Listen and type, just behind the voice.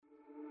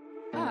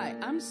Hi,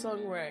 I'm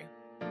Sung Ray.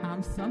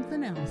 I'm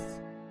something else.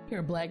 Here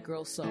at Black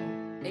Girl Soul,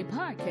 a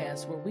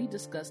podcast where we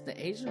discuss the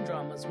Asian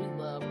dramas we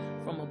love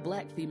from a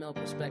black female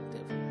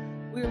perspective.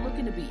 We are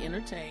looking to be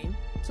entertained,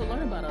 to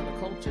learn about other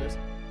cultures,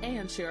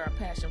 and share our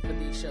passion for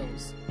these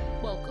shows.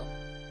 Welcome.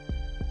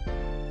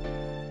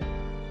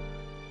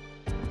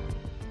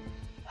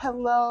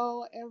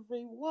 Hello,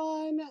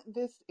 everyone.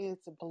 This is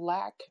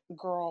Black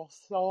Girl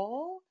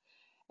Soul,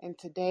 and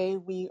today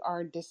we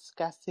are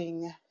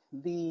discussing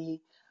the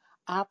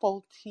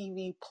Apple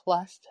TV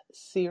Plus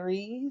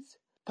series,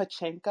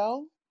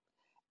 Pachinko,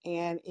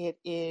 and it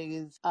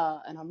is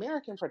an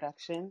American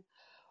production,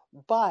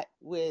 but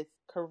with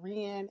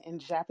Korean and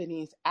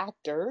Japanese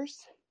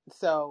actors.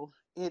 So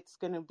it's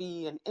going to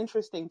be an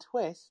interesting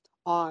twist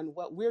on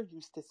what we're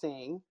used to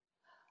seeing.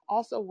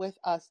 Also with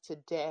us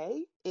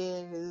today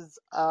is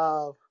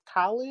a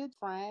college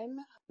friend,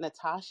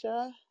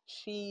 Natasha.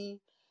 She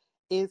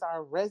is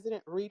our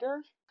resident reader.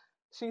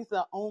 She's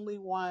the only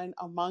one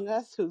among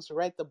us who's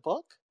read the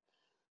book.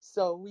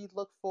 So we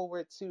look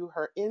forward to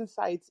her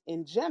insights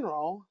in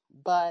general,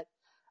 but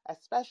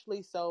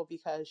especially so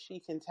because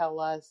she can tell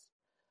us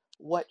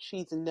what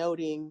she's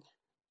noting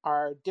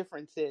are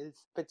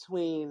differences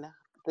between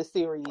the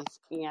series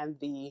and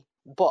the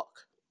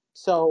book.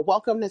 So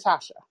welcome,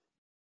 Natasha.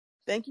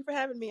 Thank you for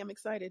having me. I'm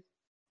excited.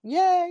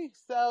 Yay!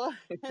 So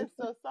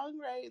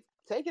Sungray,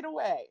 take it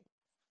away.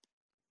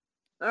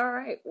 All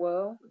right.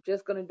 Well,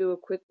 just gonna do a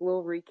quick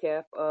little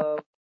recap of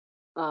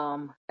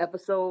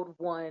episode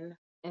 1,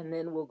 and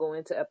then we'll go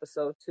into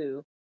episode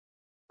 2.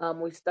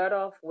 We start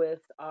off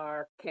with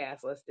our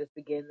cast. Let's just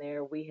begin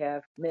there. We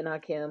have Mina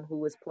Kim,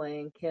 who is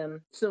playing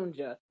Kim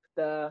Sunja,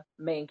 the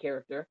main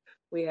character.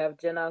 We have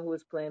Jenna, who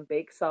is playing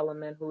Bake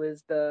Solomon, who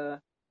is the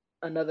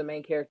another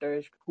main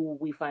character, who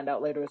we find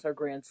out later is her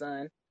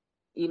grandson.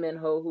 Lee Min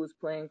Ho, who's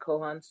playing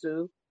Kohan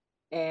Soo,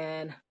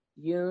 and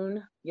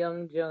Yoon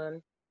Young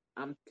Jun.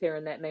 I'm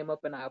tearing that name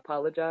up, and I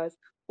apologize.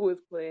 Who is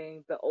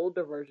playing the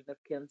older version of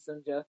Kim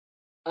Sunja?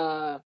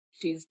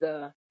 She's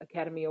the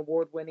Academy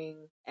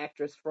Award-winning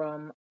actress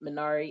from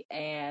Minari,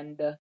 and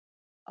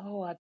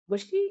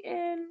was she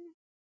in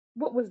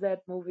what was that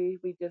movie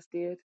we just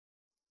did?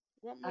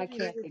 What I movie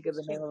can't think of the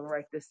was she? name of it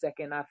right this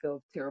second. I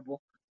feel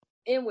terrible.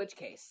 In which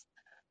case,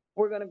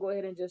 we're going to go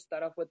ahead and just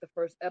start off with the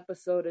first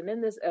episode. And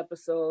in this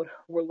episode,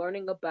 we're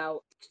learning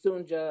about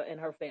Sunja and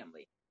her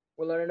family.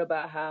 We're learning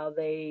about how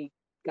they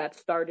got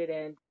started,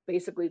 and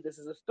basically, this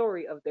is a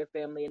story of their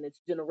family, and it's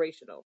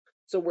generational.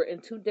 So we're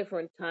in two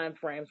different time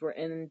frames. We're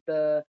in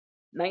the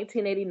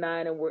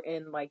 1989, and we're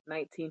in like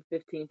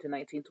 1915 to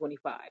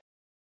 1925.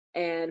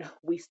 And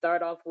we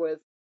start off with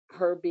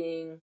her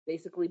being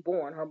basically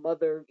born, her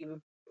mother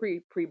even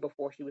pre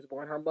before she was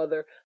born, her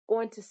mother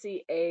going to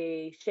see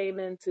a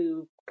shaman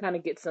to kind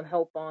of get some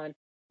help on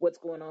what's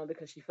going on,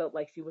 because she felt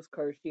like she was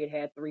cursed. She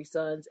had 3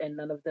 sons and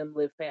none of them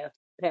lived past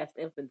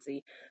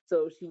infancy,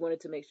 so she wanted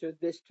to make sure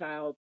this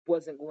child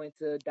wasn't going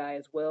to die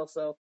as well.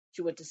 So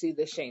she went to see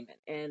the shaman,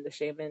 and the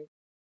shaman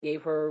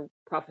gave her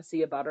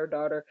prophecy about her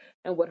daughter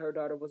and what her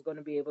daughter was going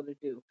to be able to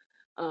do.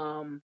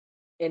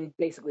 And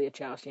basically a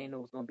child she ain't know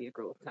was gonna be a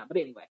girl at the time. But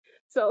anyway,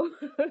 so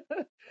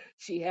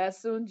she has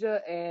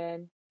Sunja,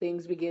 and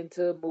things begin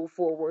to move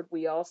forward.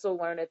 We also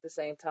learn at the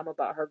same time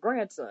about her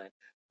grandson.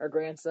 Her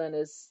grandson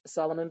is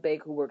Solomon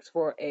Bake, who works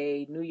for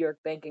a New York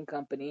banking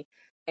company.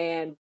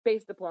 And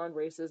based upon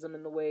racism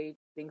and the way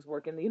things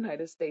work in the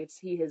United States,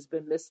 he has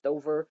been missed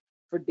over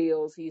for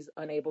deals. He's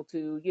unable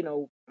to,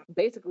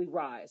 basically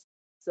rise.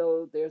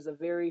 So there's a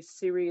very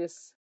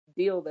serious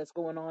deal that's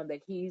going on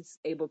that he's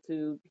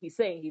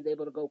saying he's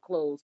able to go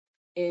close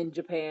in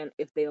Japan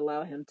if they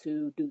allow him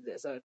to do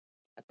this. I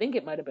think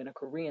it might have been a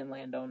Korean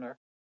landowner.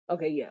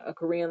 Okay, yeah, a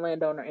Korean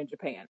landowner in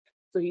Japan.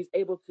 So he's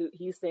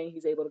saying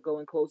he's able to go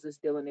and close this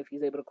deal, and if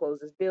he's able to close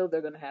this deal,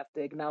 they're going to have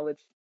to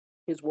acknowledge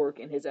his work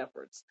and his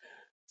efforts.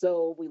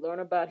 So we learn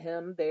about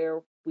him there.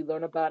 We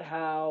learn about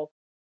how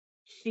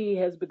she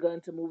has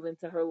begun to move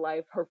into her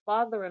life. Her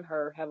father and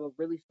her have a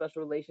really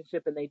special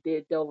relationship, and they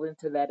did delve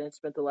into that and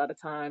spent a lot of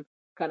time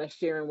kind of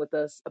sharing with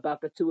us about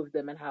the two of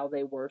them and how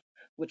they work,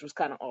 which was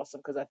kind of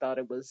awesome because I thought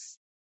it was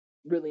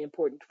really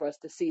important for us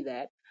to see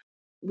that.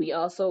 We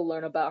also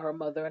learn about her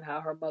mother and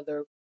how her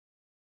mother,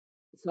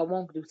 so I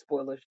won't do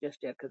spoilers just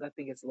yet because I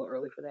think it's a little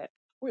early for that.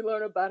 We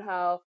learn about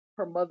how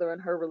her mother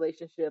and her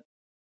relationship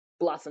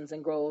blossoms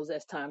and grows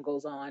as time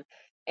goes on,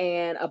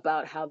 and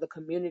about how the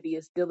community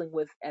is dealing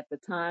with, at the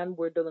time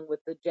we're dealing with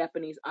the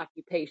Japanese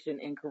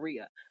occupation in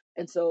Korea.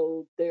 And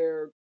so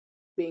they're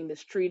being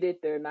mistreated,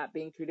 they're not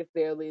being treated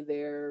fairly,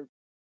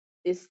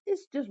 it's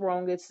just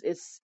wrong.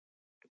 It's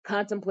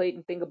contemplate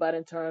and think about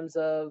in terms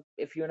of,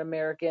 if you're an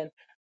American,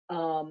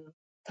 um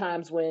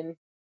times when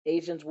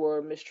Asians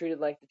were mistreated,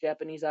 like the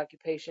Japanese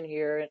occupation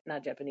here,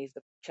 not Japanese,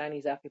 the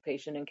Chinese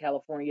occupation in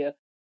California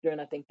during,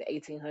 I think, the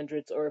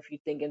 1800s. Or if you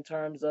think in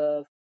terms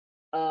of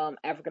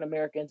African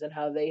Americans and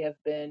how they have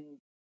been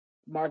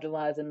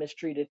marginalized and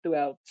mistreated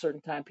throughout certain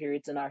time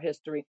periods in our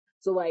history.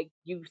 So, like,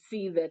 you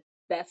see that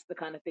that's the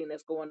kind of thing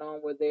that's going on,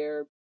 where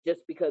they're,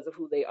 just because of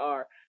who they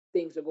are,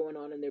 things are going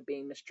on and they're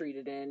being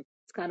mistreated. And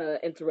it's kind of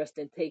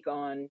interesting take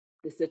on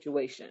the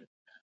situation.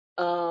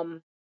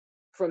 Um,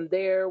 from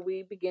there,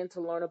 we begin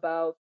to learn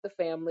about the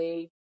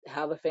family,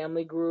 how the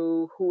family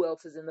grew, who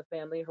else is in the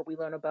family. We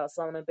learn about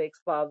Solomon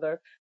Bake's father,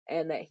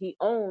 and that he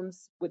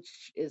owns,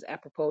 which is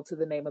apropos to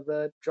the name of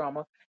the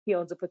drama, he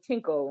owns a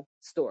pachinko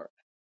store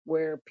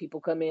where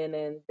people come in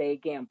and they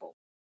gamble.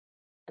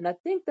 And I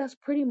think that's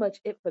pretty much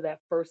it for that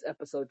first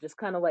episode. Just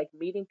kind of like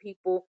meeting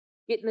people,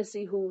 getting to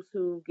see who's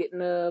who, getting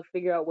to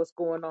figure out what's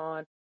going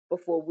on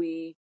before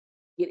we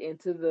get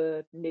into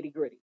the nitty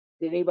gritty.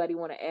 Did anybody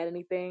want to add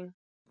anything?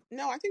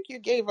 No, I think you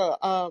gave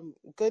a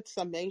good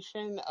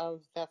summation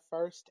of the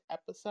first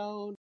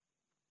episode.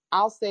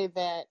 I'll say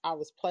that I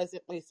was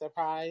pleasantly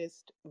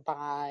surprised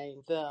by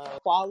the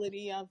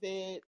quality of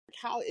it,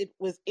 how it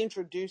was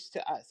introduced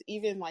to us,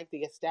 even like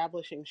the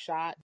establishing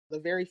shot, the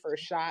very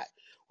first shot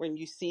when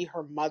you see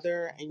her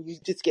mother and you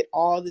just get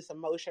all this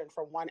emotion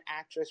from one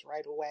actress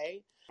right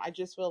away. I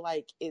just feel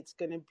like it's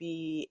going to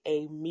be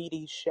a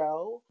meaty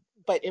show.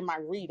 But in my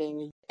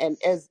reading, and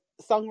as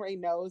Sungray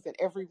knows, and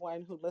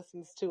everyone who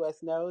listens to us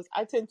knows,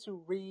 I tend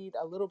to read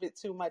a little bit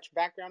too much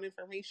background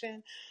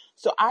information.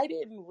 So I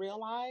didn't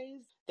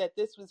realize that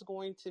this was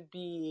going to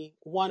be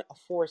one of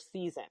 4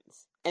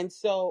 seasons. And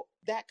so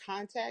that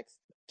context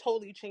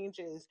totally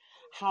changes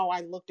how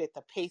I looked at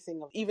the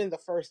pacing of even the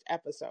first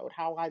episode,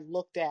 how I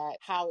looked at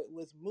how it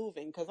was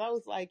moving. Because I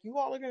was like, you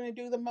all are going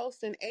to do the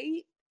most in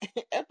 8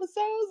 episodes?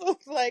 I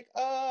was like,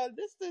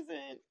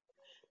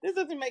 this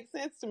doesn't make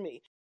sense to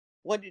me.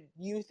 What did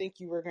you think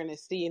you were going to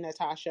see,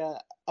 Natasha,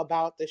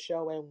 about the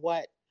show, and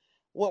what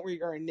were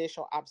your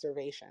initial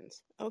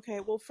observations?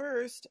 Okay, well,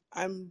 first,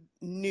 I'm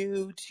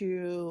new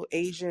to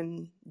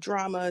Asian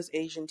dramas,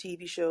 Asian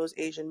TV shows,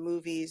 Asian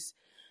movies.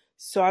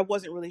 So I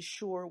wasn't really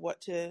sure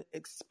what to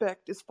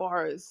expect as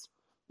far as,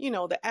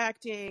 the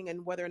acting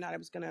and whether or not I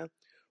was going to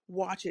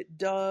watch it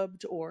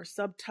dubbed or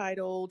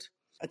subtitled.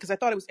 Because I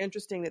thought it was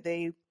interesting that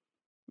they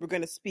were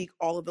going to speak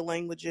all of the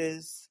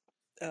languages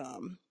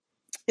um,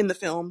 in the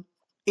film,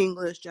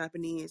 English,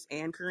 Japanese,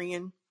 and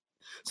Korean.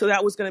 So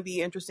that was going to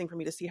be interesting for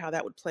me to see how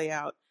that would play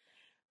out.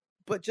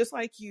 But just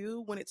like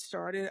you, when it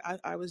started,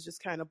 I was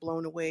just kind of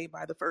blown away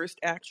by the first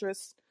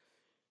actress,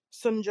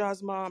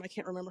 Sunja's mom. I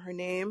can't remember her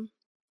name.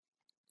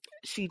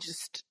 She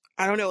just,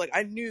 I don't know, like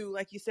I knew,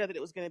 like you said, that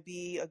it was going to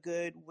be a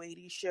good,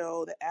 weighty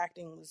show. The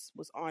acting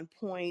was on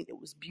point. It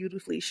was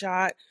beautifully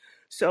shot.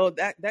 So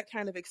that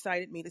kind of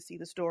excited me to see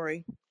the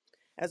story.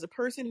 As a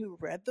person who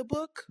read the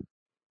book,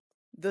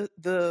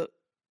 the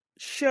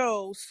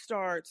show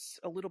starts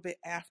a little bit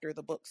after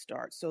the book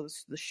starts. So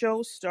the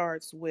show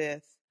starts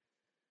with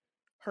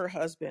her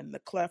husband, the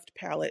cleft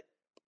palate,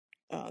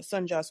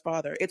 Sunja's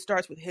father. It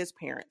starts with his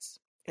parents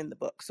in the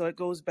book, so it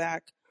goes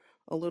back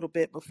a little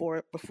bit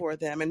before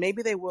them, and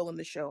maybe they will in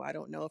the show. I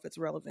don't know if it's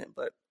relevant,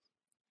 but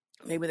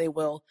maybe they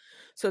will.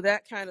 So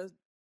that kind of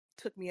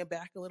took me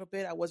aback a little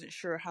bit. I wasn't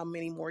sure how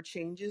many more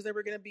changes there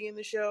were going to be in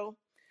the show.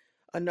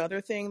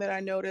 Another thing that I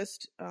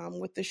noticed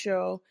with the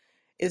show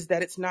is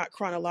that it's not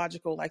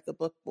chronological like the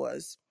book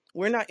was.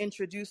 We're not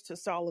introduced to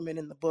Solomon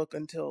in the book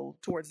until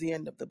towards the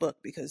end of the book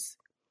because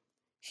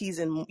he's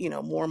in,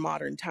 more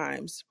modern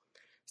times.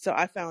 So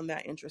I found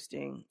that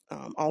interesting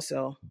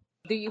also.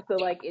 Do you feel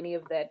like any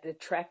of that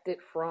detracted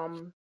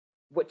from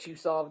what you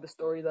saw of the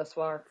story thus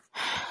far?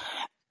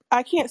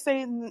 I can't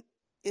say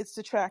it's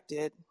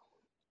detracted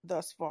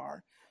thus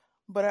far,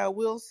 but I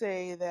will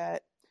say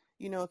that,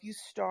 if you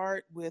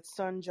start with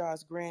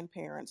Sunja's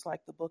grandparents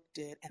like the book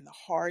did and the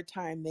hard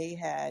time they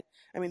had,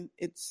 I mean,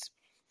 it's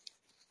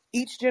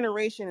each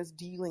generation is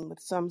dealing with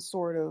some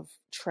sort of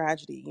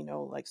tragedy,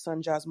 like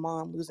Sunja's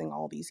mom losing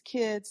all these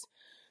kids.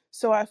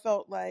 So I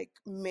felt like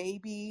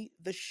maybe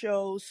the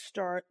show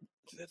start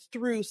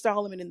through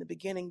Solomon in the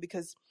beginning,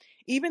 because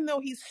even though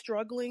he's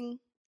struggling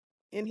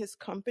in his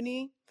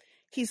company,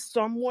 he's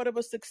somewhat of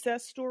a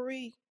success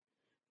story.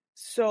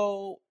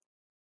 So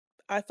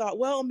I thought,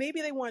 well, maybe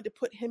they wanted to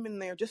put him in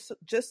there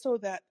just so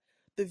that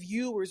the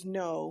viewers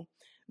know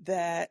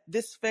that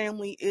this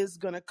family is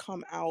going to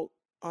come out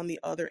on the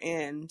other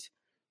end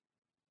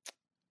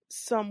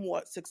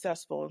somewhat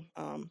successful,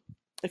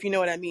 if you know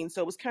what I mean.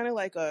 So it was kind of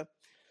like a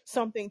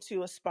something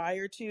to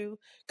aspire to,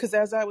 because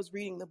as I was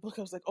reading the book,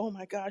 I was like, oh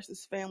my gosh,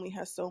 this family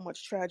has so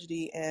much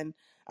tragedy, and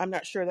I'm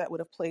not sure that would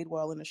have played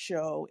well in a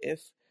show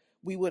if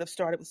we would have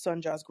started with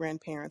Sunja's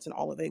grandparents and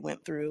all that they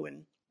went through,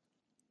 and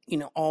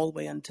all the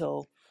way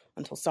until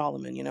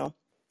Solomon.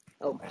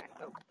 Okay.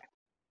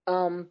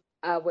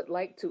 I would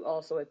like to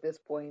also at this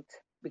point,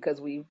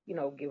 because we've,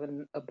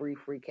 given a brief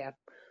recap,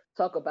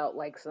 talk about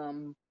like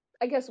some,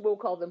 I guess we'll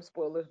call them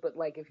spoilers, but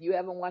like if you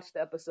haven't watched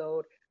the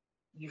episode,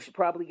 you should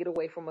probably get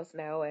away from us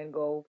now and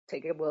go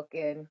take a look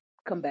and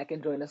come back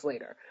and join us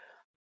later.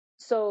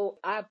 So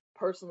I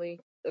personally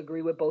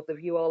agree with both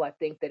of you all. I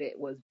think that it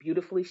was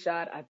beautifully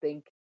shot. I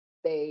think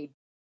they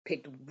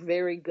picked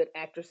very good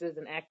actresses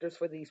and actors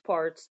for these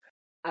parts.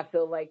 I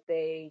feel like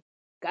they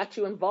got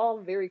you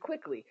involved very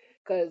quickly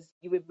because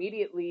you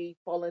immediately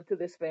fall into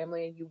this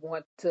family and you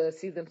want to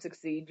see them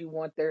succeed. You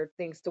want their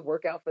things to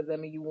work out for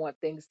them and you want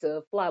things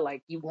to fly.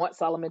 Like you want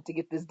Solomon to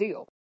get this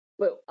deal.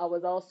 But I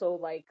was also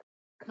like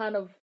kind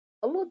of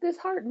a little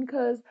disheartened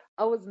because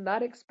I was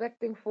not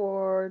expecting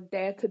for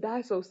dad to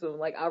die so soon.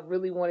 Like I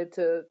really wanted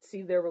to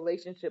see their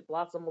relationship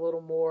blossom a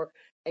little more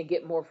and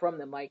get more from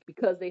them. Like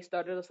because they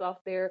started us off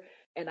there,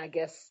 and I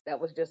guess that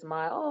was just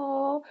my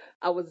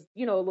I was, a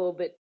little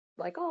bit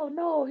like, oh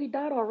no, he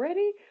died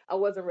already. I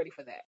wasn't ready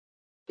for that.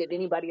 Did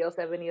anybody else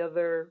have any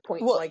other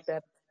points Well, like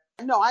that?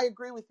 no, I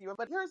agree with you.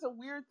 But here's a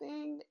weird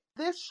thing.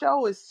 This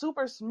show is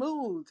super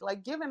smooth.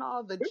 Like, given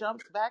all the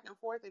jumps back and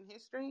forth in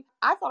history,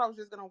 I thought I was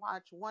just going to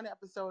watch one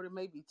episode or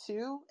maybe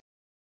two.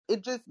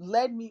 It just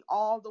led me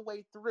all the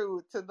way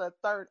through to the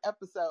third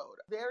episode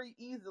very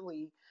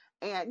easily.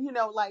 And,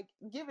 like,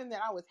 given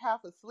that I was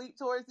half asleep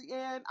towards the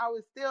end, I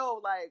was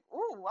still like,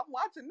 ooh, I'm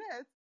watching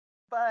this.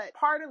 But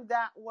part of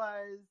that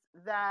was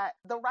that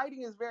the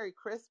writing is very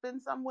crisp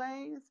in some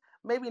ways,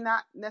 maybe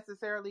not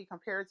necessarily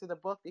compared to the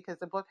book because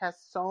the book has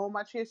so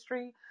much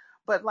history.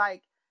 But,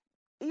 like,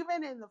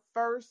 even in the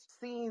first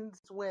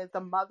scenes with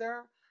the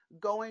mother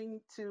going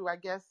to, I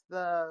guess,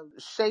 the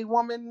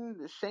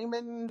shaman,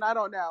 I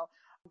don't know,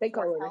 They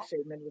for call her a help.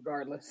 shaman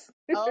regardless.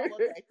 Oh,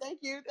 okay. Thank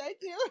you.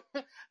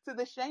 To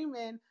the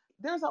shaman,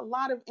 there's a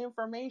lot of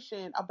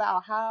information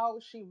about how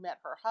she met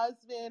her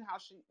husband, how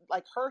she,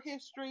 like, her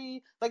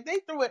history. Like, they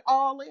threw it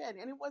all in,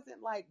 and it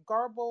wasn't like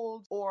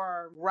garbled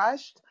or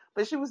rushed.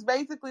 But she was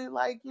basically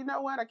like, you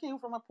know what? I came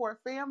from a poor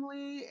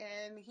family,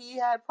 and he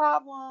had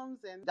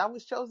problems, and I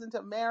was chosen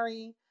to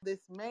marry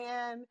this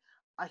man.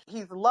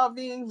 He's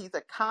loving, he's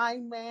a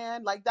kind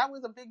man. Like, that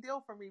was a big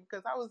deal for me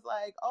because I was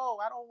like, oh,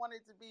 I don't want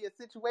it to be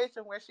a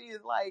situation where she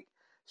is like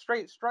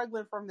straight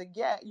struggling from the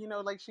get,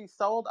 like she's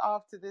sold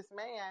off to this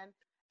man.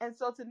 And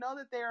so to know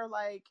that they're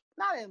like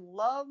not in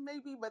love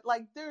maybe, but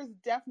like there's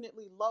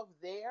definitely love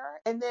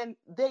there. And then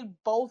they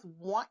both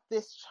want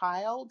this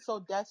child so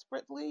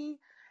desperately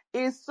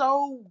is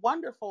so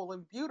wonderful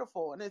and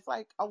beautiful. And it's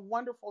like a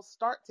wonderful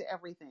start to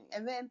everything.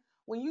 And then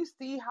when you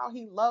see how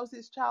he loves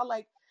his child,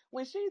 like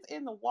when she's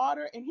in the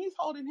water and he's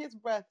holding his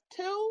breath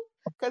too,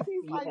 because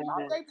he's like,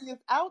 my Yeah. baby is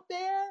out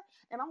there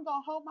and I'm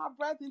going to hold my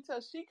breath until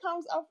she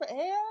comes up for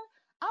air.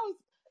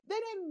 They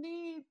didn't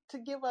need to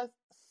give us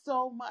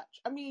so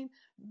much. I mean,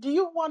 do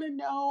you want to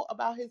know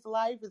about his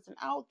life as an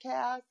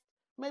outcast?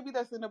 Maybe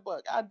that's in the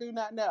book. I do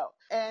not know.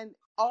 And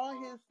all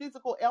his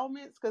physical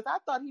ailments, because I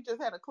thought he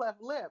just had a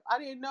cleft lip. I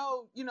didn't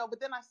know, but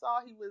then I saw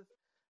he was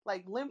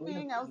like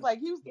limping. I was like,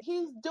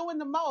 he's doing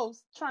the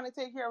most trying to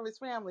take care of his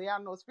family out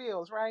in those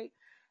fields, right?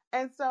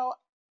 And so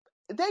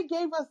they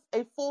gave us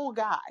a full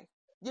guy.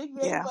 They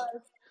gave Yeah.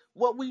 us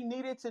what we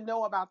needed to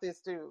know about this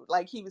dude.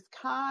 Like, he was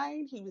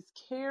kind, he was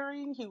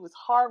caring, he was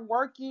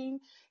hardworking,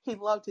 he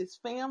loved his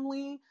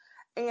family.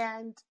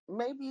 And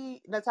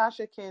maybe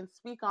Natasha can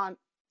speak on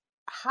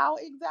how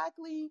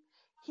exactly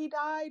he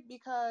died,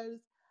 because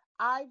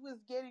I was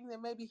getting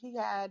that maybe he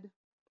had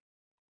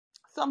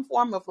some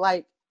form of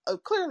like a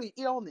clearly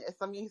illness.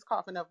 I mean, he's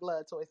coughing up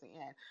blood towards the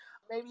end.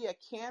 Maybe a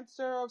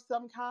cancer of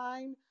some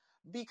kind,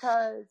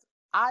 because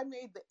I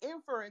made the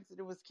inference that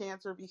it was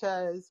cancer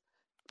because,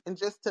 and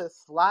just to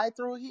slide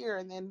through here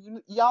and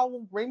then y'all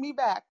will bring me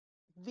back.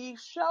 The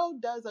show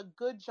does a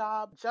good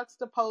job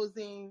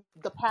juxtaposing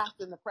the past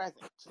and the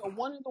present. So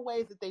one of the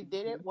ways that they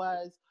did it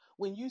was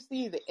when you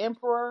see the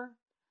emperor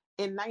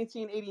in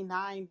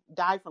 1989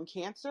 die from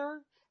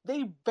cancer,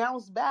 they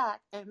bounce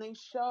back and they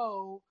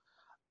show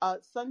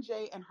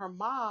Sanjay and her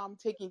mom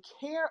taking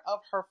care of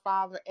her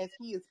father as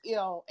he is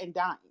ill and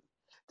dying.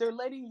 They're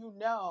letting you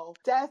know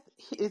death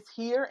is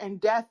here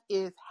and death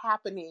is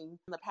happening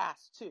in the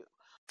past too.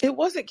 It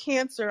wasn't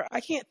cancer. I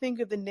can't think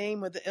of the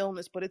name of the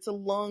illness, but it's a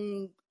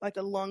lung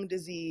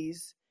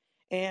disease,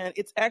 and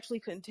it's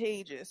actually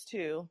contagious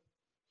too.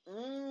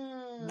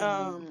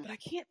 But I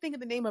can't think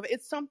of the name of it.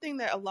 It's something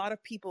that a lot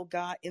of people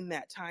got in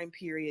that time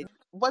period.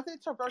 Was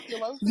it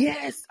tuberculosis?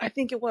 Yes, I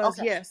think it was.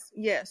 Okay.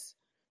 Yes.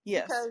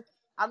 Because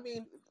I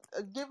mean,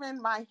 given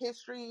my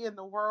history in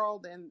the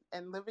world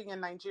and living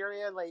in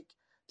Nigeria, like,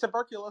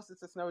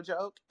 tuberculosis is no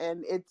joke,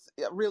 and it's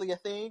really a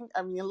thing.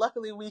 I mean,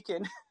 luckily we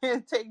can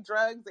take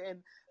drugs and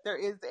there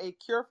is a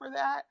cure for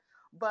that.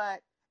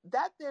 But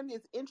that then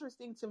is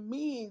interesting to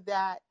me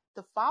that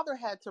the father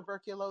had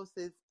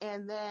tuberculosis,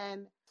 and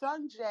then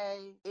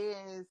Sanjay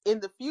is in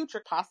the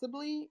future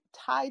possibly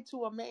tied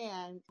to a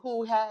man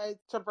who has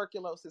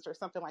tuberculosis or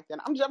something like that.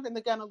 I'm jumping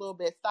the gun a little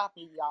bit. Stop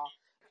me, y'all.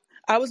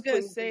 I was going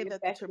to Please say get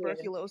that the back in.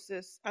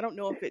 tuberculosis, I don't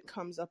know if it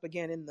comes up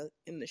again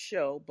in the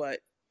show, but,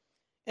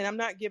 and I'm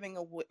not giving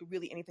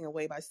really anything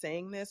away by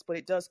saying this, but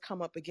it does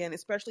come up again,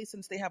 especially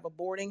since they have a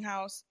boarding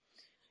house.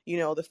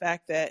 The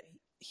fact that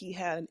he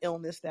had an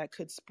illness that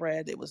could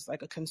spread, it was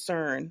like a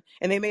concern,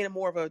 and they made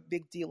more of a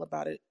big deal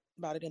about it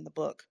in the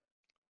book.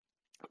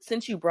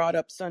 Since you brought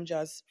up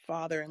Sanjay's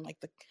father and like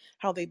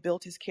how they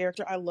built his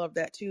character, I love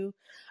that too.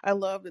 I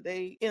love that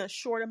they, in a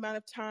short amount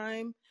of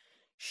time,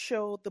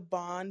 showed the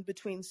bond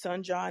between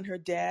Sanjay and her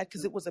dad,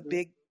 because it was a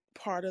big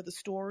part of the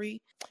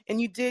story.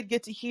 And you did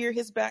get to hear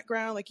his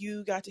background. Like,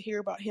 you got to hear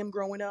about him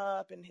growing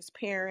up and his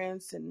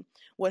parents and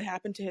what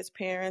happened to his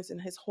parents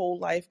and his whole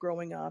life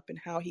growing up and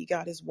how he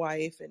got his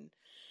wife and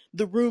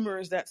the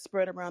rumors that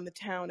spread around the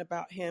town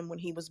about him when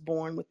he was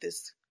born with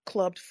this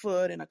clubbed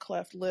foot and a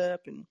cleft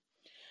lip. And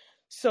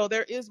so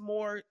there is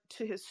more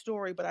to his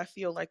story, but I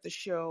feel like the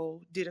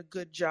show did a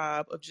good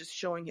job of just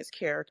showing his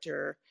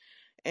character.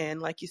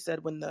 And like you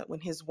said, when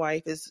his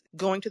wife is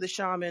going to the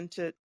shaman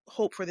to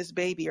hope for this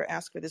baby or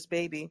ask for this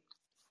baby,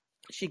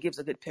 she gives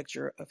a good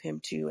picture of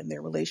him too and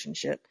their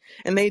relationship.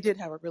 And they did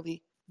have a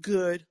really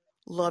good,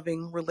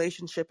 loving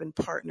relationship and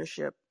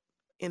partnership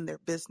in their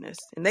business.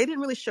 And they didn't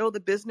really show the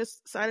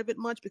business side of it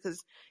much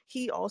because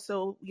he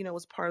also,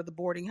 was part of the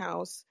boarding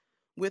house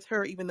with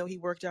her, even though he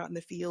worked out in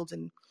the fields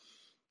and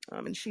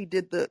she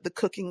did the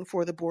cooking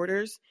for the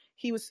boarders.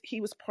 He was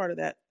part of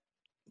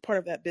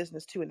that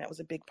business too, and that was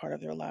a big part of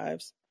their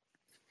lives.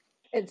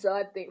 And so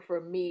I think for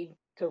me,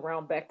 to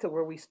round back to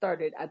where we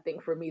started, I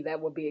think for me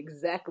that would be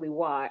exactly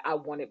why I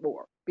wanted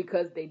more,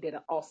 because they did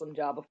an awesome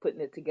job of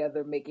putting it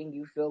together, making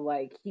you feel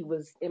like he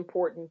was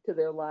important to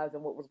their lives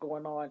and what was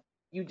going on.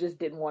 You just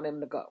didn't want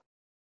him to go.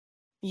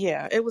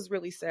 Yeah, it was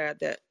really sad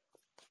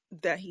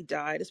that he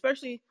died,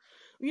 especially,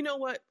 you know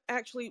what,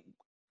 actually,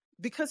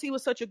 because he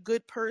was such a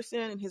good person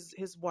and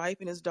his wife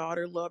and his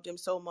daughter loved him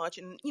so much.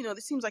 And,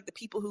 it seems like the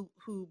people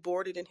who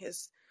boarded in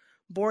his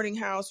boarding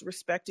house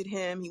respected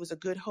him. He was a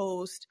good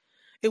host.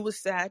 It was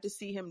sad to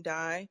see him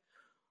die.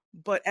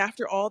 But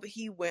after all that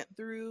he went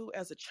through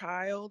as a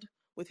child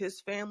with his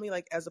family,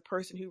 like as a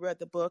person who read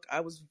the book,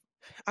 I was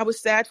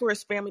sad for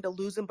his family to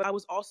lose him, but I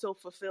was also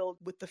fulfilled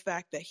with the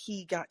fact that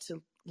he got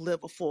to live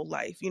a full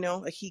life,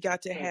 like he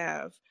got to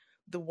have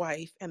the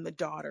wife and the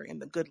daughter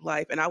and the good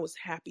life. And I was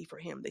happy for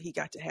him that he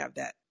got to have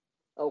that.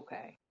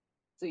 Okay.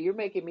 So you're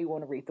making me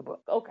want to read the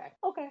book. Okay.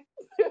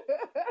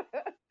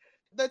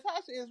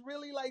 Natasha is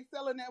really like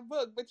selling that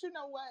book, but you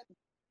know what?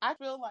 I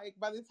feel like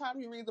by the time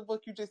you read the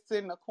book, you just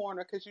sit in a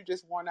corner because you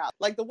just worn out.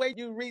 Like the way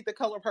you read The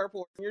Color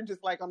Purple, you're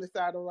just like on the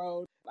side of the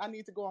road. I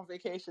need to go on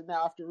vacation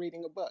now after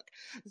reading a book.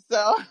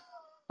 So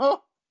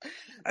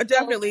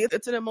definitely,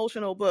 it's an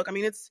emotional book. I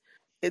mean,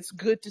 it's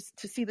good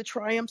to see the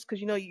triumphs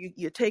because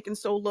you're taken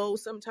so low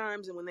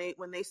sometimes, and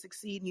when they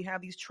succeed and you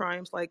have these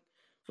triumphs, like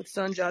with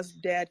Sanjay's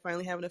dad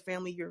finally having a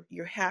family,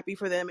 you're happy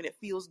for them and it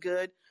feels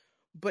good.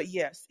 But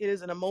yes, it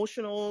is an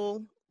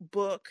emotional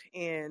book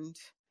and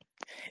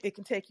it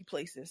can take you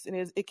places, and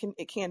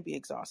it can be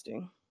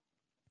exhausting.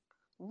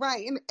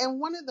 Right. And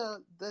one of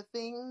the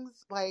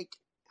things, like,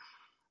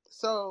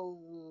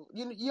 so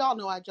y'all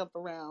know I jump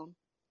around,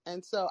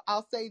 and so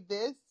I'll say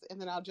this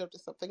and then I'll jump to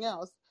something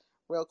else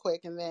real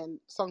quick, and then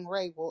Sung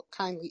Ray will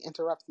kindly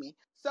interrupt me.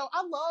 So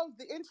I love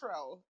the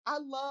intro. I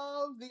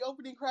love the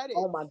opening credits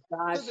Oh my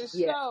gosh, to the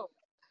yeah. show.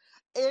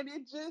 And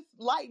it just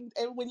lightened.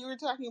 And when you were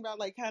talking about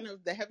like kind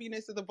of the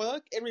heaviness of the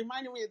book, it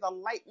reminded me of the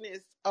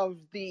lightness of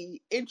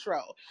the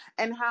intro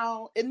and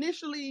how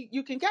initially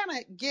you can kind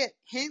of get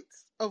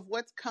hints of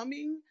what's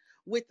coming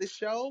with the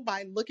show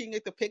by looking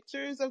at the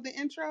pictures of the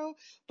intro.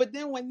 But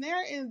then when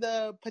they're in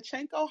the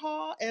Pachinko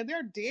hall and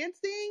they're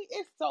dancing,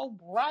 it's so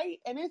bright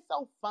and it's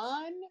so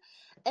fun.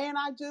 And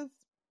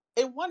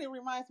it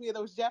reminds me of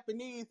those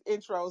Japanese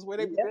intros where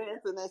they be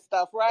dancing and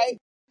stuff, right?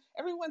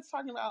 Everyone's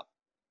talking about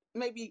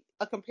maybe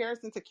a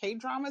comparison to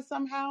K-drama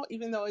somehow,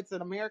 even though it's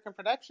an American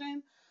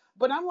production.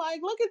 But I'm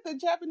like, look at the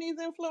Japanese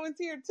influence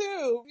here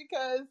too,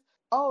 because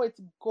it's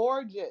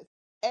gorgeous.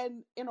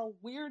 And in a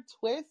weird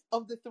twist,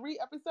 of the 3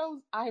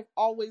 episodes, I've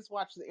always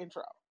watched the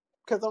intro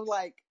because I'm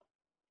like,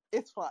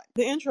 it's fun.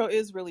 The intro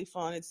is really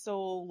fun. It's so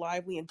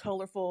lively and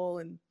colorful,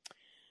 and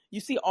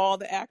you see all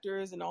the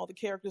actors and all the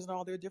characters and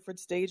all their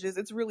different stages.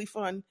 It's really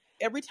fun.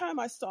 Every time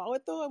I saw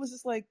it though, I was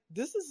just like,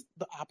 this is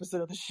the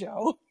opposite of the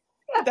show.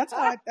 That's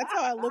how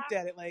I looked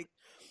at it. Like,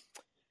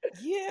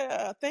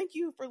 yeah, thank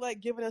you for like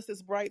giving us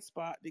this bright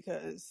spot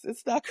because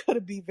it's not going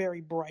to be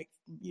very bright,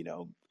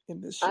 in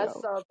this show. I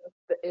saw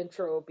the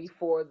intro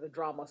before the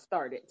drama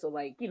started. So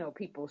like,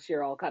 people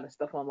share all kind of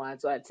stuff online.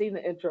 So I'd seen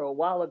the intro a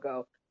while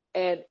ago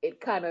and it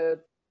kind of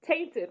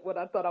tainted what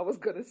I thought I was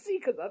going to see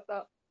because I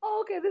thought,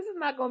 oh, okay, this is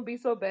not going to be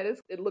so bad.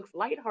 It looks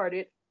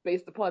lighthearted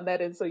based upon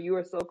that. And so you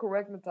are so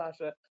correct,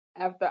 Natasha.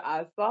 After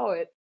I saw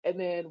it and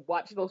then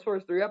watched those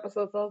first 3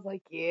 episodes, I was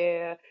like,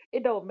 yeah,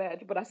 it don't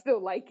match, but I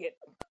still like it.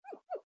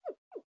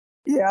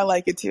 Yeah, I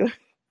like it too.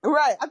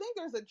 Right. I think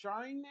there's a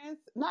jarringness,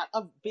 not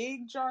a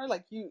big jar,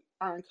 like you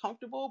are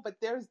uncomfortable, but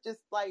there's just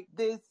like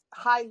this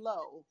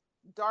high-low,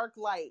 dark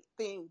light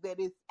thing that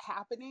is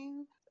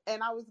happening.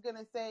 And I was going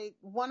to say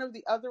one of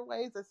the other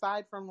ways,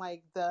 aside from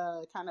like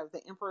the kind of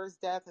the emperor's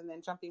death and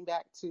then jumping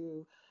back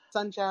to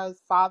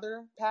Sanjay's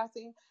father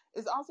passing,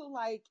 is also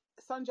like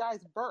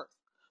Sanjay's birth.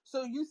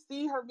 So you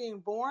see her being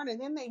born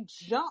and then they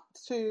jump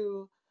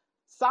to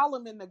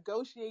Solomon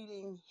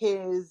negotiating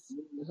his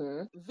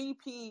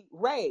VP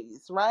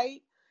raise,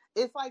 right?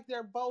 It's like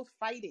they're both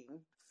fighting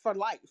for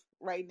life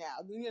right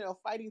now,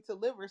 fighting to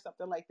live or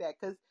something like that.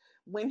 Because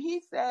when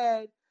he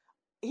said,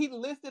 he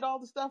listed all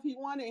the stuff he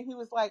wanted, and he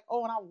was like,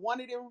 "Oh, and I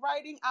want it in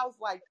writing." I was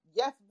like,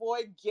 "Yes,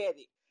 boy, get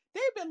it."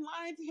 They've been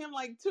lying to him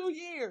like 2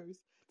 years,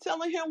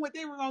 telling him what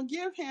they were gonna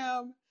give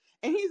him,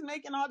 and he's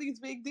making all these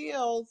big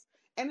deals.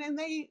 And then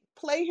they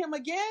play him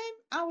again.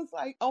 I was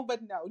like, "Oh,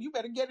 but no, you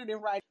better get it in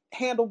writing.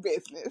 Handle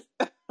business."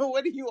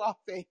 What do you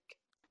all think?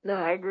 No,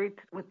 I agree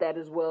with that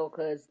as well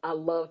because I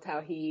loved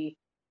how he,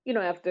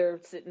 after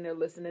sitting there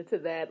listening to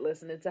that,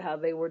 listening to how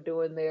they were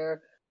doing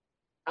their,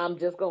 I'm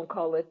just gonna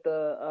call it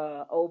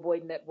the old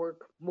boy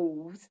network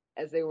moves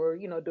as they were,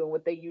 doing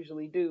what they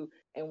usually do.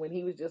 And when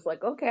he was just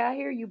like, "Okay, I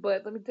hear you,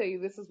 but let me tell you,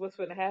 this is what's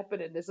gonna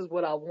happen, and this is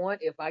what I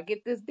want. If I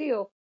get this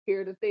deal,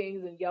 here are the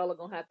things, and y'all are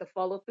gonna have to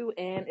follow through,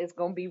 and it's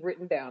gonna be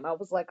written down." I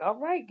was like, "All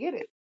right, get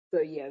it."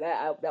 So yeah,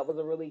 that was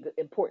a really good,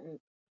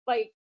 important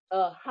like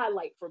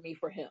highlight for me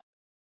for him,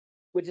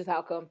 which is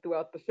how come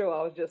throughout the show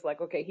I was just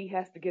like, okay, he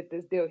has to get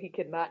this deal. He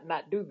cannot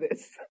not do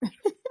this.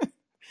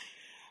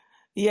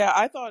 Yeah,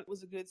 I thought it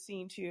was a good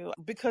scene too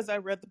because I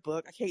read the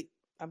book.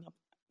 I'm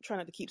trying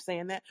not to keep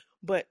saying that,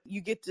 but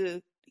you get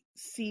to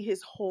see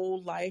his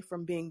whole life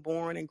from being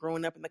born and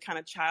growing up and the kind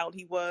of child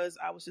he was.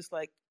 I was just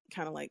like,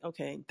 kind of like,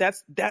 okay,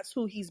 that's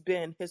who he's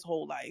been his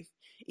whole life.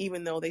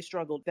 Even though they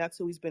struggled, that's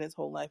who he's been his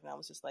whole life. And I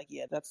was just like,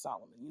 yeah, that's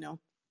Solomon.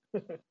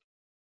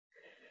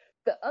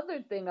 The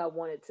other thing I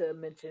wanted to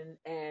mention,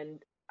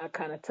 and I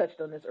kind of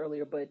touched on this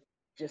earlier, but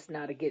just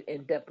now to get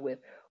in depth with,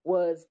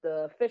 was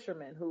the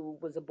fisherman who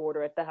was a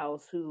boarder at the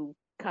house who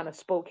kind of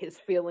spoke his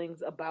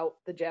feelings about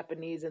the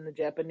Japanese and the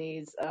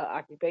Japanese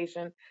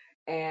occupation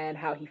and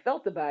how he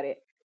felt about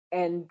it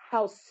and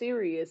how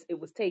serious it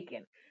was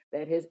taken.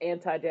 That his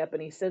anti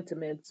Japanese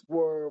sentiments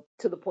were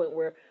to the point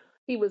where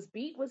he was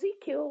beat. Was he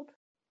killed?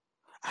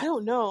 I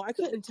don't know. I The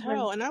couldn't fisherman?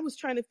 tell. And I was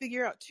trying to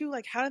figure out too,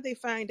 like, how did they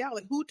find out?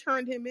 Like, who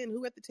turned him in?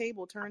 Who at the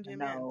table turned him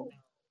in? No,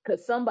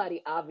 because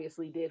somebody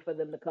obviously did for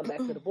them to come back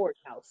to the boarding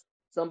house.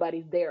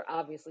 Somebody there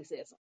obviously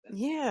said something.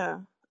 Yeah.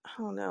 I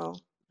don't know.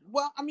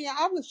 Well, I mean,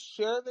 I was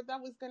sure that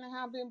that was going to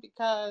happen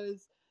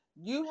because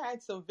you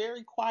had some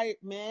very quiet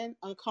men,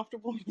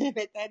 uncomfortable men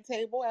at that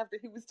table after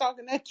he was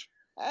talking that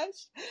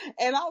trash.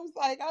 And I was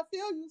like, I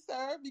feel you,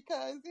 sir,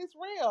 because it's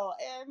real.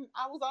 And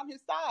I was on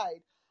his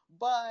side.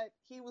 But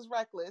he was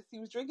reckless. He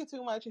was drinking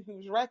too much and he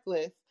was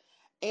reckless.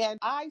 And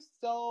I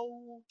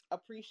so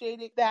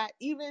appreciated that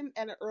even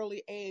at an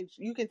early age,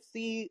 you could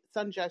see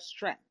Sunja's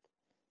strength.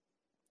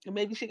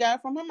 Maybe she got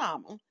it from her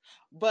mama,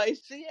 but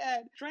she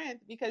had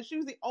strength because she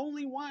was the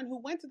only one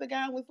who went to the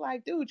guy and was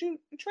like, "Dude, you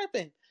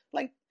tripping?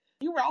 Like,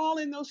 you were all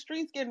in those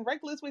streets getting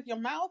reckless with your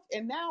mouth,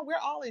 and now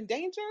we're all in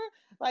danger.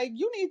 Like,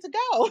 you need to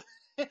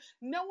go."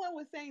 No one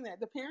was saying that.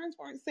 The parents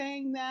weren't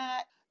saying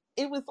that.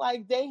 It was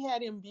like they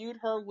had imbued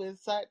her with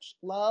such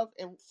love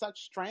and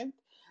such strength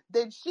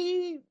that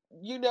she,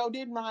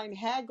 didn't mind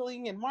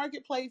haggling in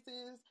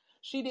marketplaces.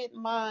 She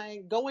didn't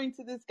mind going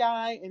to this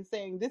guy and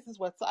saying, "This is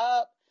what's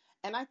up."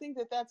 And I think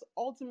that that's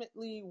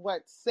ultimately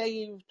what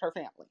saved her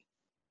family.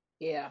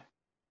 Yeah,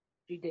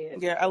 she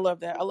did. Yeah, I love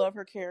that. I love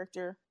her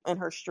character and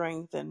her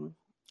strength, and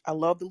I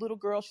love the little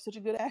girl. She's such a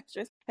good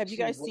actress. Have you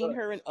She guys seen was.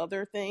 her in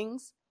other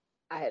things?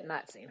 I had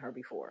not seen her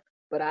before,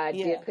 but I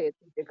did Yeah, pay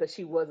attention because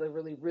she was a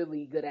really,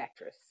 really good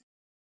actress.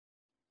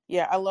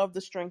 yeah. I love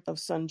the strength of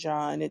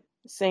Sunja, and it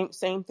same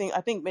thing.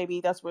 I think maybe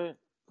that's where.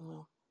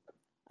 Well,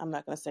 I'm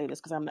not gonna say this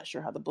because I'm not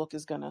sure how the book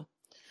is gonna.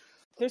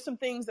 There's some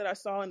things that I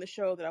saw in the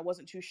show that I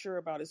wasn't too sure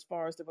about as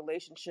far as the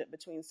relationship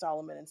between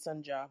Solomon and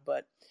Sunja,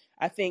 but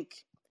I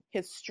think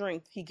his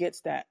strength, he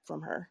gets that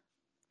from her.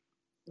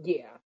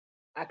 Yeah,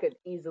 I could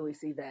easily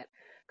see that.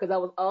 Because I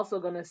was also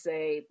going to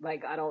say,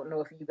 like, I don't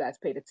know if you guys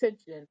paid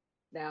attention.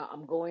 Now,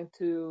 I'm going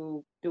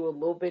to do a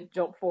little bit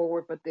jump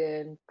forward, but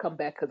then come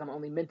back because I'm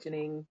only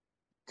mentioning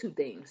two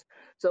things.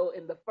 So,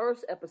 in the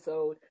first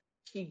episode,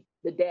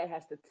 the dad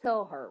has to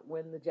tell her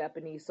when the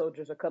Japanese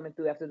soldiers are coming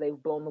through after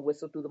they've blown the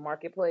whistle through the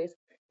marketplace.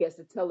 He has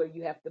to tell her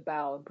you have to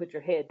bow and put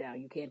your head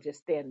down. You can't just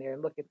stand there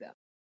and look at them.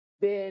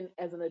 Then,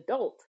 as an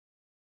adult,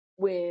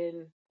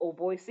 when old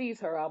boy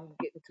sees her, I'm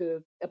getting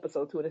to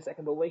episode 2 in a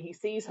second, but when he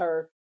sees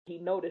her, he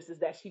notices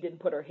that she didn't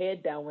put her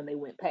head down when they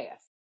went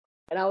past.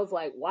 And I was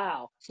like,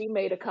 wow, she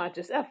made a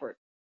conscious effort.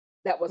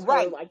 That was her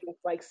Right.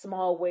 like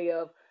small way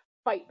of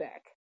fight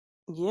back.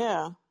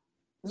 Yeah,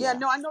 Yeah, yeah,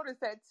 no, I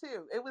noticed that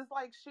too. It was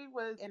like she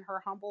was, in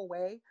her humble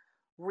way,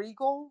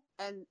 regal.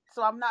 And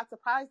so I'm not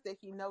surprised that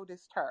he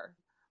noticed her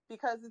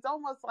because it's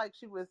almost like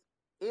she was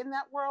in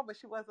that world, but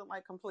she wasn't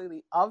like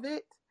completely of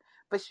it.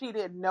 But she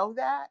didn't know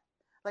that.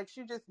 Like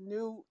she just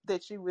knew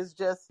that she was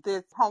just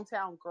this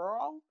hometown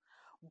girl.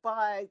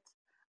 But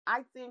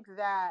I think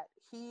that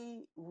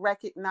he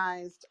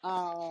recognized,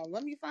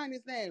 let me find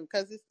his name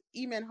because it's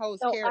Eamon Ho's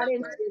No, I didn't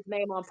character. say his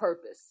name on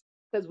purpose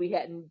because we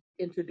hadn't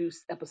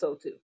introduced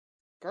episode 2.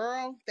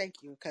 Girl, thank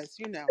you, because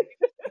I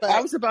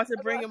but was about to That's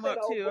why bring I him said, up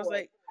oh too. I was boy,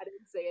 like, I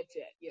didn't say it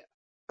yet. Yeah.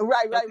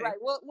 right, right, okay, right.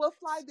 We'll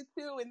slide the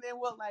two, and then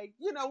we'll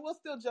we'll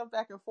still jump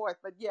back and forth.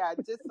 But yeah,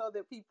 just so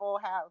that people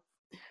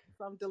have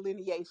some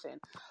delineation.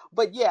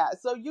 But yeah,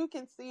 so you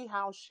can see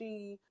how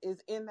she is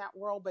in that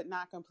world, but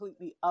not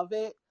completely of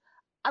it.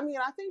 I mean,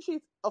 I think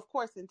she's of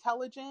course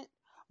intelligent,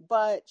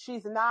 but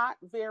she's not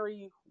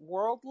very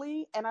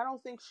worldly. And I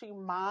don't think she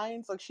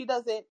minds. Like, she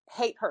doesn't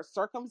hate her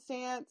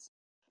circumstance.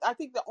 I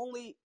think the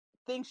only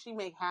thing she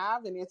may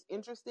have, and it's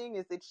interesting,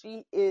 is that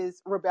she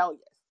is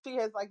rebellious. She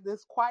has like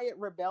this quiet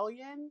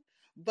rebellion,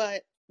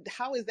 but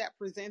how is that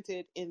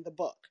presented in the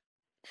book?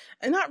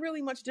 And not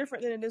really much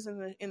different than it is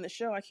in the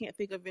show. I can't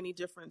think of any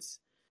difference.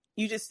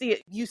 You just see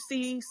it. You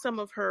see some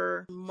of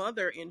her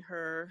mother in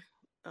her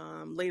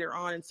later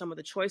on in some of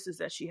the choices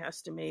that she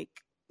has to make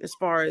as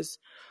far as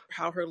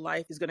how her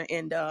life is going to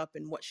end up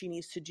and what she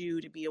needs to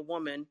do to be a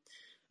woman.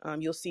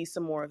 You'll see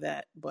some more of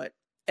that. But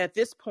at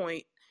this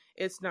point,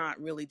 it's not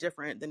really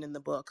different than in the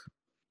book.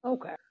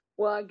 Okay.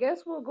 Well, I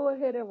guess we'll go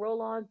ahead and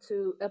roll on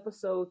to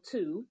episode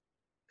 2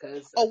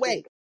 because I Oh, think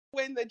wait.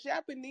 When the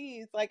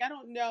Japanese, like, I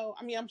don't know.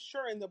 I mean, I'm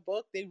sure in the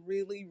book they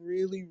really,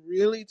 really,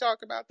 really talk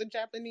about the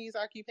Japanese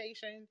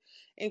occupation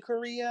in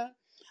Korea.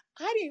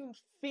 I didn't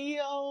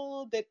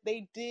feel that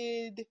they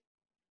did.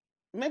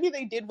 Maybe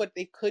they did what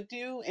they could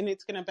do, and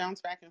it's going to bounce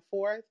back and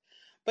forth.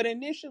 But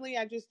initially,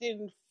 I just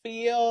didn't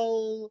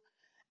feel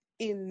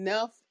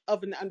enough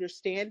of an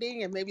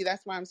understanding, and maybe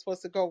that's why I'm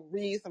supposed to go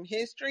read some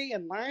history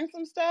and learn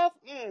some stuff.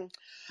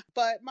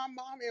 But my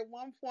mom at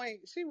one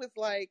point, she was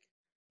like,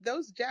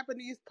 those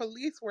Japanese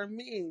police were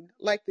mean,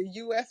 like the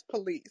US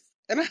police.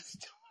 And I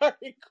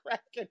started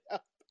cracking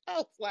up. I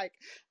was like,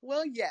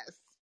 well, yes.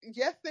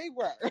 Yes, they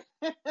were.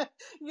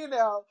 you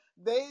know,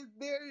 they're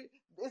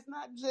it's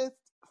not just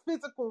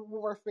physical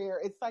warfare,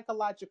 it's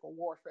psychological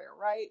warfare,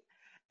 right?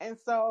 And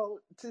so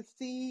to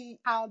see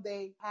how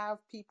they have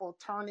people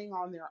turning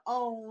on their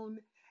own,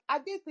 I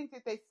did think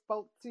that they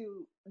spoke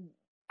to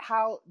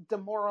how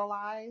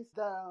demoralized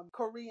the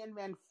Korean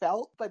men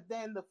felt. But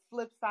then the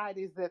flip side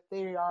is that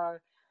they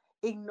are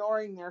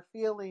ignoring their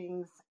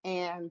feelings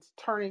and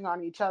turning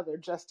on each other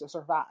just to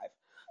survive.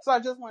 So I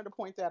just wanted to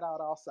point that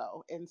out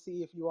also and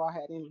see if you all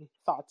had any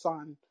thoughts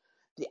on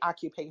the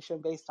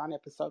occupation based on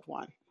episode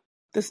 1.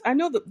 I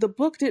know the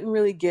book didn't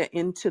really get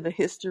into the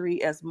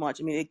history as much.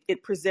 I mean,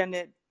 it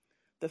presented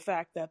the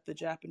fact that the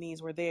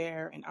Japanese were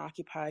there and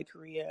occupied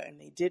Korea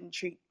and they didn't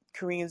treat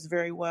Koreans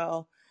very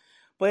well,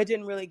 but it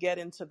didn't really get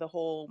into the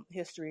whole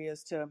history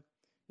as to,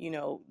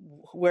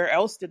 where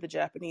else did the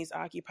Japanese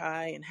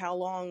occupy and how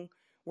long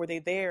were they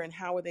there and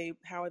how are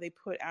they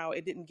put out.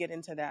 It didn't get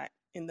into that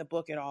in the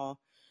book at all.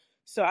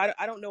 So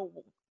I don't know,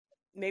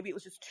 maybe it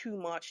was just too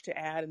much to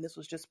add and this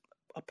was just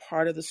a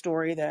part of the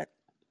story that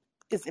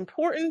is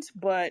important,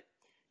 but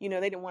they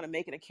didn't want to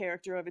make it a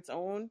character of its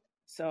own.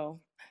 So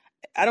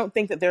I don't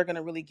think that they're going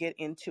to really get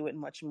into it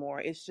much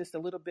more. It's just a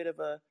little bit of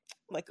a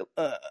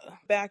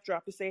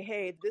backdrop to say,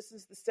 hey, this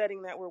is the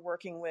setting that we're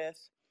working with,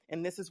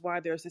 and this is why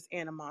there's this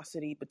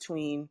animosity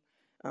between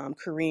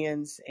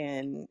Koreans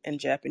and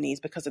Japanese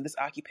because of this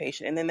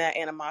occupation. And then that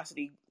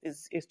animosity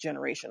is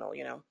generational,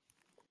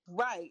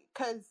 Right,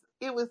 because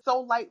it was so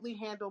lightly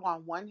handled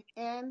on one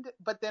end,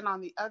 but then on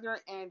the other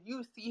end,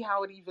 you see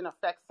how it even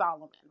affects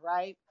Solomon,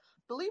 right?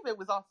 I believe it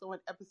was also in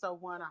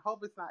episode 1. I hope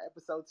it's not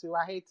episode 2.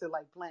 I hate to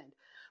like blend,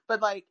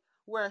 but like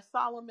where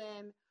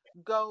Solomon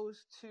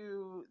goes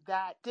to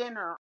that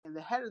dinner and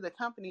the head of the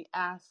company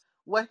asks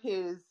what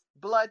his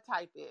blood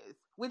type is,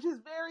 which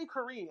is very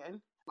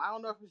Korean. I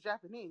don't know if it's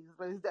Japanese,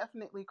 but it's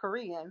definitely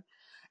Korean.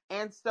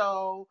 And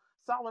so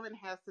Solomon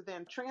has to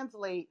then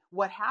translate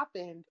what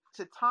happened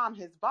to Tom,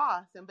 his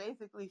boss, and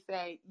basically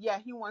say, yeah,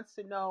 he wants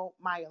to know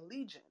my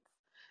allegiance.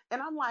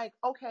 And I'm like,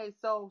 okay,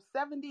 so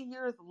 70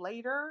 years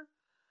later,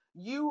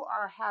 you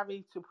are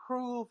having to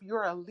prove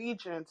your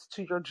allegiance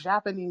to your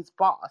Japanese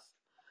boss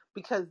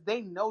because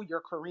they know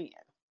you're Korean.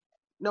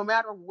 No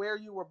matter where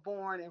you were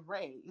born and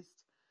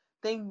raised,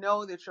 they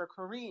know that you're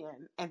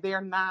Korean and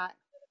they're not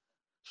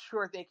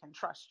sure they can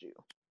trust you.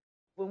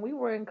 when we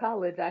were in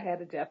college, I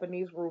had a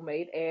Japanese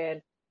roommate,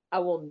 and I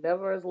will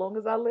never, as long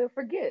as I live,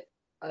 forget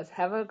us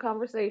having a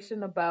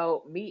conversation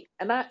about me.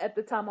 And at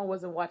the time, I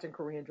wasn't watching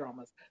Korean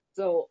dramas,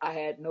 so I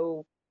had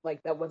no,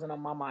 like, that wasn't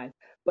on my mind.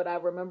 But I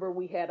remember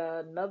we had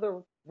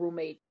another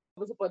roommate. It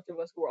was a bunch of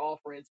us who were all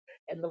friends,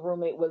 and the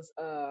roommate was,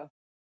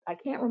 I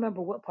can't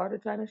remember what part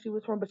of China she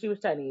was from, but she was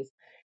Chinese.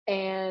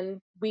 And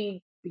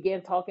we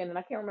began talking, and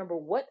I can't remember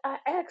what I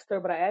asked her,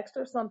 but I asked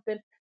her something,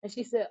 and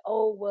she said,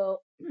 "Oh,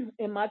 well,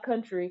 in my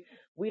country,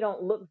 we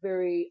don't look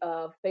very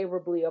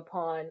favorably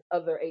upon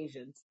other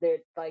Asians.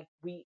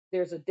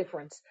 There's a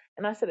difference."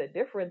 And I said, "A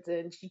difference?"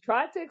 And she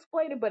tried to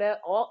explain it, but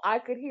all I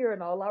could hear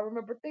and all I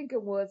remember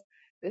thinking was,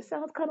 this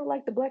sounds kind of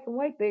like the black and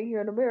white thing here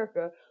in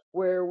America,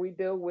 where we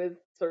deal with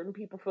certain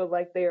people feel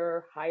like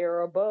they're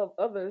higher above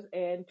others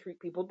and treat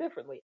people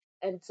differently.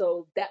 And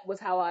so that was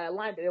how I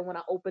aligned it. And when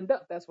I opened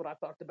up, that's what I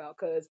talked about,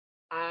 because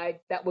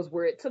that was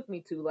where it took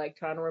me to, like,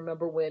 trying to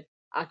remember when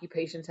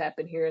occupations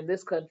happen here in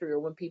this country or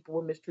when people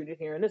were mistreated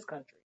here in this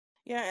country.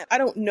 Yeah, I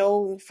don't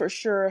know for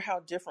sure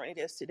how different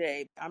it is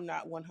today. I'm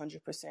not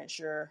 100%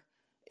 sure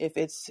if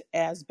it's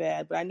as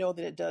bad, but I know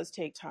that it does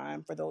take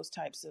time for those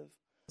types of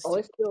Oh, to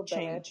it's still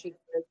bad change.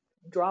 because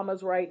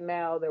dramas right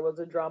now, there was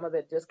a drama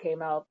that just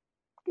came out,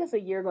 I guess, a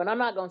year ago. And I'm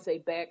not going to say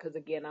bad because,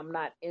 again, I'm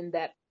not in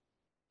that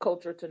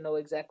culture to know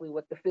exactly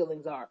what the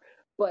feelings are.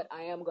 but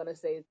I am going to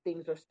say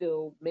things are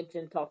still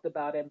mentioned, talked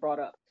about, and brought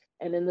up.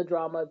 And in the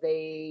drama,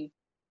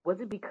 was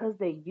it because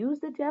they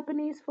used the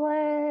Japanese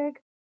flag?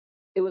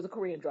 It was a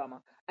Korean drama.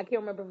 I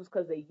can't remember if it was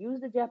because they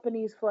used the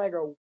Japanese flag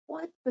or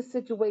what the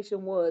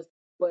situation was,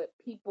 but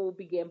people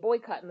began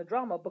boycotting the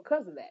drama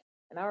because of that.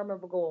 And I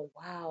remember going,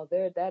 wow,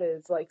 that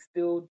is like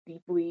still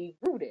deeply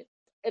rooted.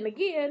 And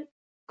again,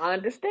 I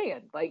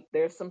understand. Like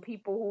there's some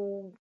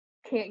people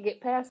who can't get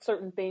past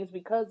certain things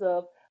because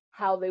of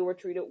how they were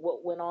treated,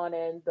 what went on,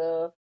 and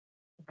the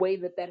way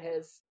that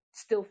has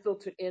still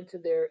filtered into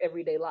their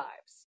everyday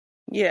lives.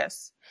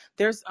 Yes.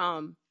 There's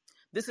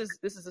this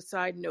is a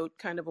side note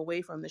kind of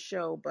away from the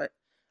show, but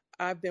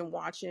I've been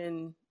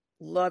watching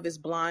Love is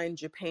Blind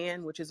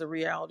Japan, which is a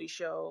reality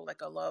show,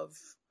 like a love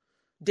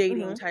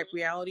dating type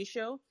reality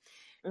show.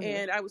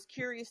 And I was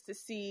curious to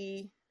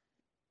see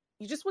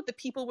just what the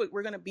people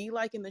were going to be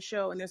like in the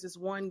show. And there's this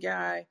one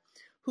guy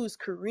who's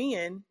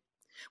Korean.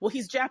 Well,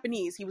 he's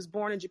Japanese. He was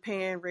born in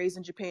Japan, raised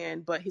in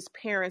Japan, but his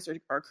parents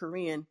are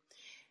Korean.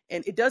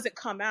 And it doesn't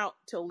come out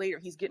till later.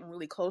 He's getting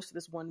really close to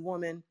this one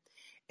woman,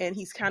 and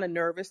he's kind of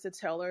nervous to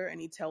tell her.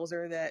 And he tells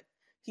her that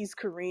he's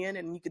Korean,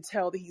 and you could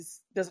tell that he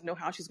doesn't know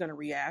how she's going to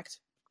react.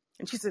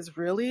 And she says,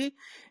 "Really?"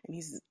 And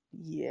he's,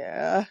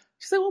 "Yeah."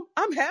 She said, "Well,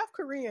 I'm half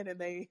Korean,"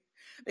 and they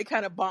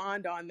kind of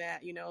bond on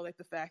that, like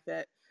the fact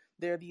that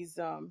they're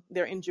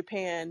in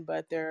Japan,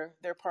 but they're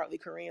partly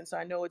Korean. So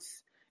I know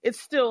it's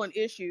still an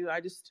issue. I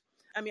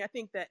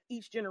think that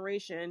each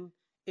generation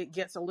it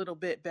gets a little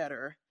bit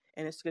better.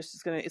 And it's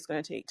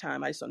gonna take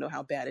time. I just don't know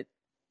how bad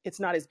it's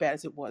not as bad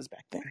as it was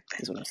back then,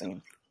 is what I'm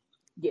saying.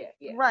 Yeah.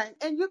 Right.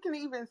 And you can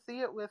even see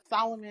it with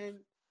Solomon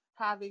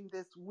having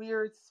this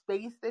weird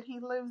space that he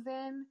lives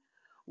in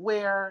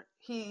where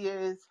he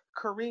is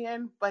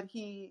Korean, but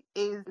he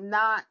is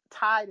not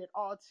tied at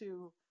all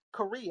to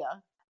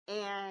Korea.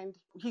 And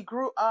he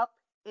grew up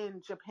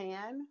in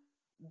Japan,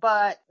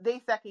 but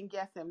they second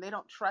guess him. They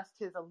don't trust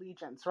his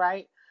allegiance,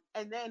 right?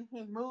 And then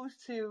he moves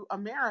to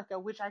America,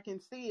 which I can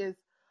see is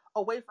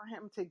a way for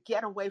him to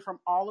get away from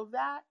all of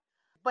that.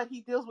 But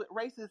he deals with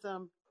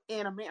racism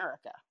in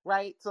America,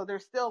 right? So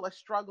there's still a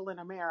struggle in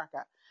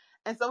America.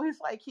 And so he's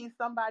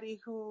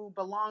somebody who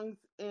belongs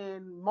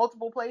in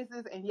multiple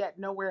places and yet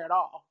nowhere at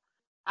all.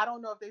 I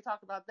don't know if they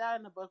talk about that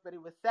in the book, but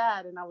it was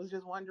sad. And I was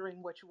just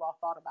wondering what you all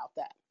thought about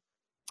that.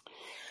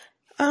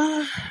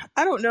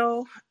 I don't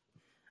know.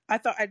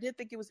 I did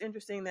think it was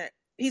interesting that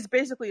he's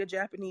basically a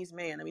Japanese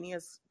man. I mean, he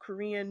has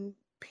Korean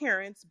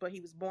parents, but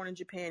he was born in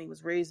Japan. He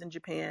was raised in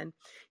Japan.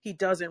 He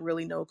doesn't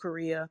really know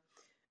Korea.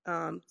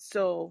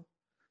 So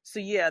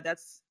yeah,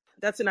 that's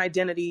an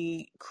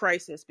identity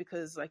crisis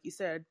because, like you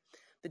said,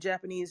 the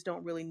Japanese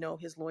don't really know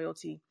his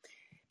loyalty.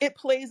 It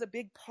plays a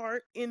big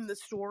part in the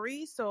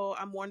story, so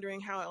I'm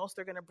wondering how else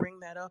they're going to bring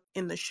that up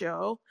in the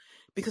show,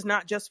 because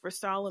not just for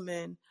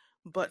Solomon,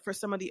 but for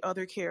some of the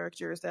other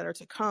characters that are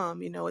to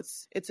come,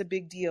 it's a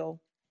big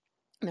deal.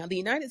 Now, the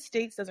United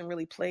States doesn't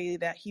really play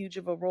that huge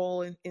of a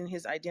role in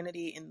his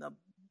identity in the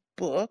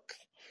book.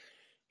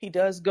 He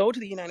does go to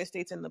the United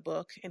States in the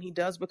book, and he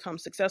does become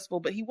successful,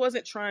 but he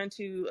wasn't trying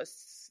to,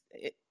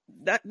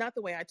 not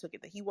the way I took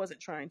it, that he wasn't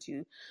trying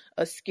to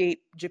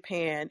escape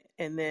Japan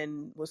and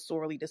then was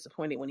sorely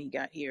disappointed when he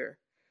got here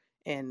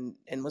and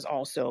was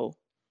also,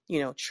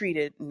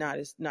 treated not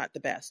the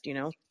best,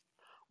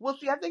 Well,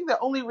 see, I think the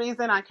only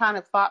reason I kind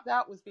of thought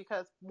that was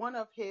because one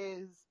of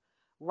his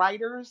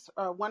writers,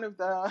 one of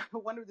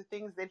the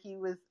things that he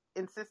was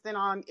insistent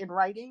on in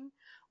writing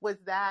was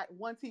that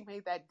once he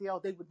made that deal,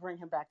 they would bring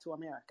him back to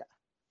America.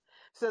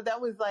 So that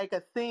was like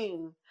a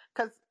thing,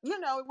 because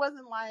it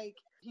wasn't like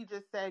he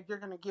just said, "You're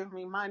going to give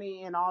me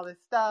money and all this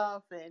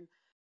stuff," and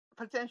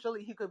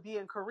potentially he could be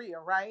in Korea,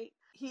 right?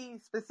 He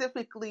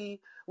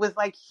specifically was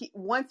like,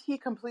 once he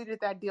completed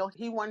that deal,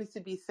 he wanted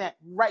to be sent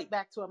right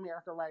back to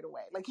America right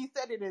away. Like he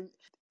said it in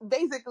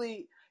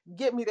basically,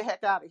 "Get me the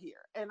heck out of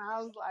here." And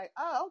I was like,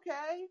 oh,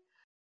 okay.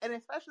 And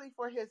especially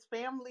for his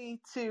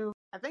family to,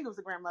 I think it was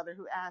the grandmother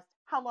who asked,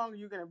 "How long are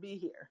you going to be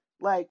here?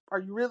 Like, are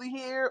you really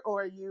here,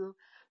 or are you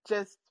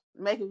just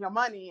making your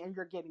money and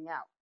you're getting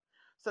out?"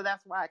 So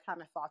that's why I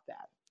kind of thought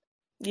that.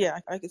 Yeah,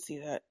 I could see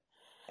that.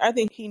 I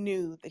think he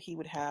knew that he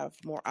would have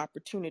more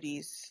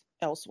opportunities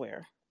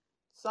elsewhere.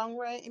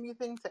 Sungray,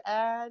 anything to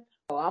add?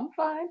 Oh, I'm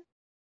fine.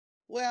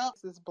 Well,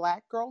 this is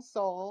Black Girl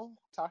Soul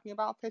talking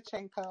about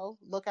Pachenko.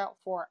 Look out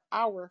for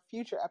our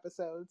future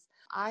episodes.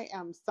 I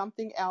am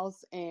Something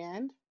Else,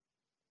 and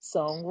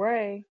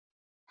Sungray.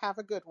 Have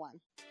a good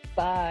one.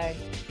 Bye.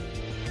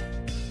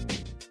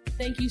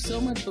 Thank you so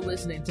much for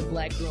listening to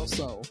Black Girl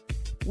Soul.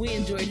 We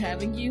enjoyed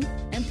having you,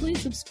 and please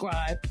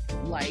subscribe,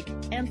 like,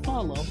 and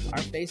follow our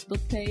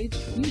Facebook page,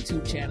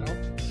 YouTube channel,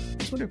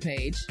 Twitter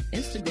page,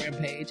 Instagram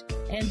page,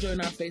 and join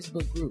our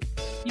Facebook group.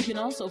 You can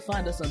also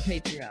find us on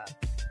Patreon.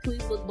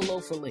 Please look below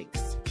for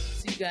links.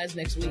 See you guys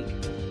next week.